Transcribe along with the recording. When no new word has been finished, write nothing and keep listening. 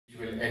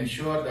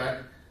ensure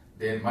that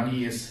their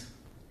money is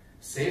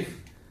safe.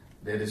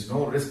 There is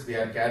no risk they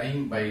are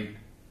carrying by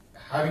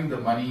having the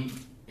money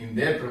in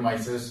their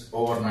premises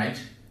overnight.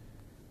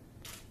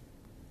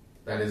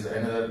 That is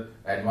another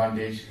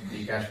advantage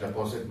the cash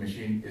deposit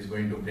machine is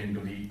going to bring to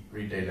the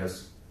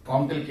retailers.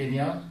 Komtel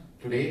Kenya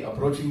today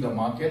approaching the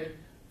market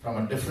from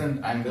a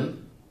different angle,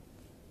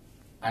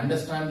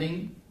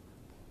 understanding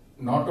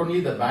not only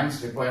the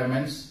bank's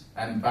requirements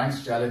and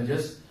bank's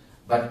challenges,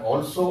 but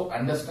also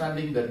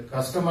understanding the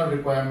customer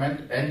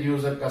requirement, end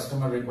user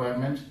customer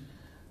requirement,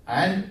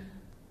 and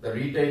the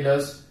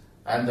retailers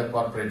and the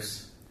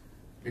corporates.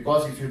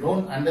 Because if you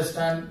don't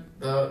understand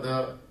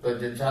the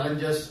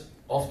challenges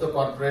of the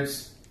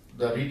corporates,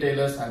 the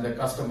retailers and the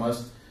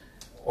customers,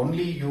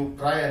 only you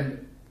try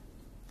and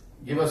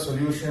give a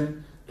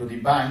solution to the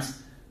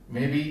banks,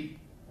 maybe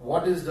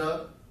what is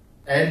the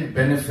end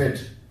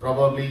benefit?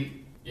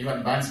 Probably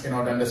even banks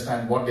cannot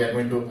understand what they are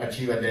going to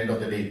achieve at the end of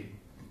the day.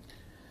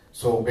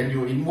 So when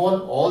you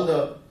involve all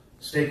the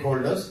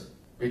stakeholders,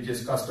 which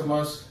is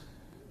customers,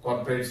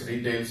 corporates,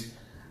 retails,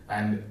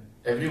 and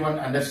everyone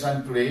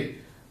understand today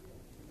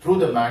through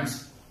the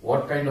banks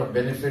what kind of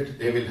benefit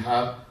they will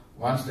have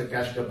once the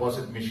cash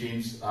deposit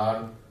machines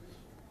are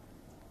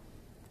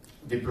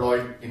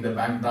deployed in the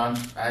bank branch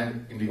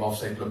and in the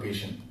offsite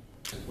location.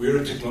 We're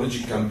a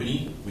technology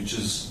company which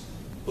is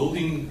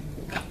building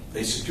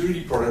a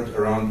security product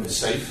around a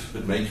safe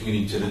but making it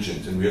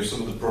intelligent, and we have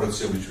some of the products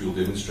here which we will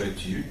demonstrate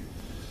to you.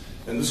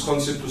 And this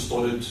concept was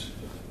started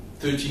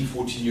 13,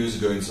 14 years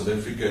ago in South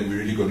Africa, and we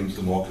really got into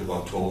the market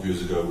about 12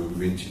 years ago, where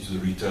we went into the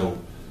retail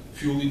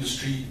fuel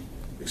industry,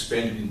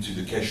 expanded into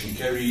the cash and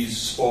carries,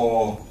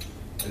 SPAR,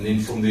 and then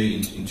from there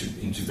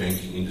into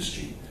banking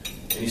industry.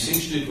 And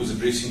essentially it was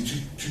addressing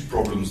two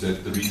problems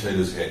that the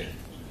retailers had.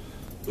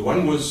 The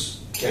one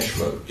was cash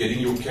flow, getting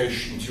your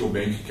cash into your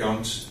bank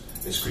account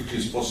as quickly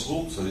as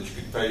possible so that you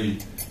could pay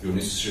your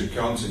necessary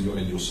accounts and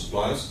your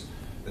suppliers.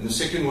 And the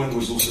second one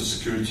was also a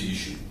security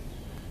issue.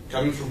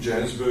 Coming from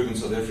Johannesburg in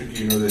South Africa,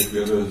 you know that we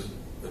have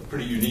a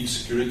pretty unique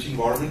security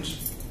environment,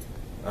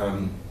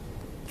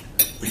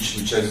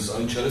 which has its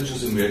own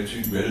challenges, and we had to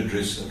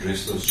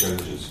address those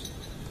challenges.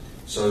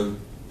 So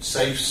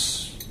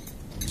safes,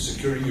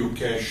 securing your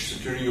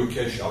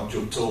cash out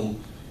your till,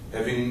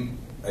 having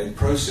a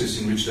process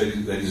in which that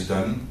is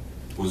done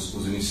was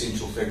an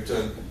essential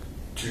factor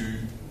to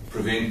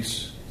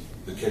prevent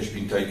the cash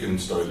being taken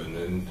and stolen.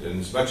 And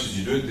as much as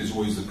you do it, there's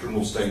always the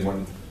criminal staying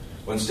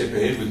one step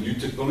ahead with new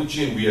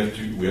technology, and we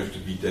have to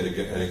beat that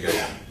at a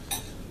game.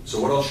 So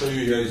what I'll show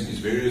you here is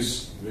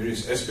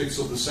various aspects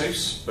of the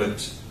safes,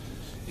 but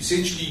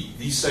essentially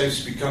these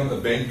safes become a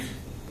bank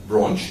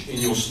branch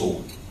in your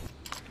store.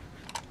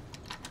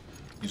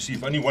 You see,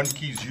 if only one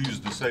key is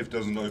used, the safe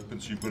doesn't open,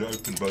 so you've got to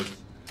open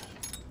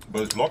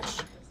both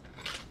locks.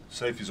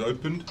 Safe is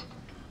opened.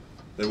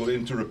 They will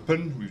enter a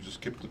PIN. We've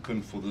just kept the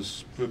PIN for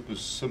this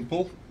purpose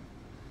simple.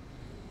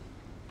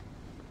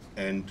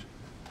 And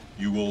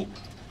you will,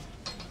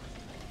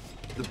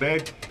 the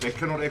bag, they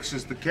cannot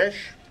access the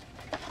cash.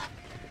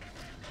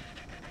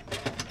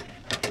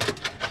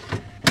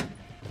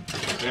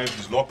 The bag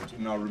is locked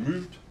and now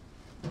removed.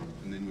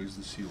 And then where's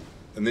the seal?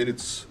 And then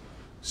it's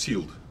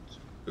sealed.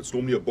 It's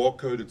normally a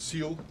barcoded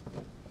seal.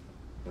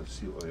 Oh,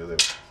 yeah,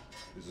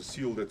 there's a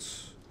seal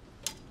that's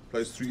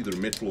placed through either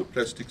metal or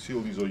plastic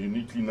seal. These are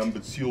uniquely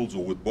numbered seals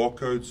or with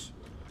barcodes,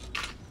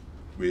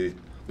 where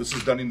this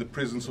is done in the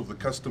presence of the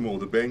customer or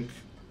the bank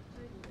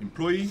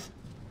employee.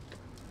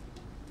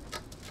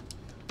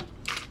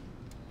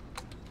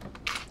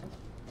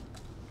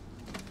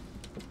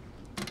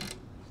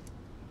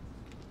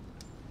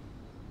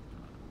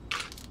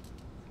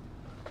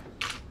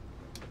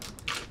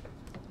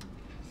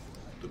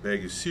 The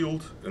bag is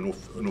sealed and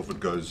off it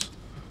goes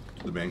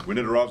to the bank. When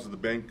it arrives at the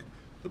bank,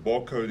 the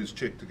barcode is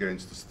checked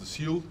against the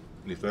seal,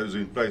 and if those are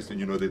in place, then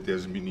you know that there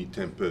hasn't been any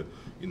tamper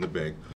in the bag.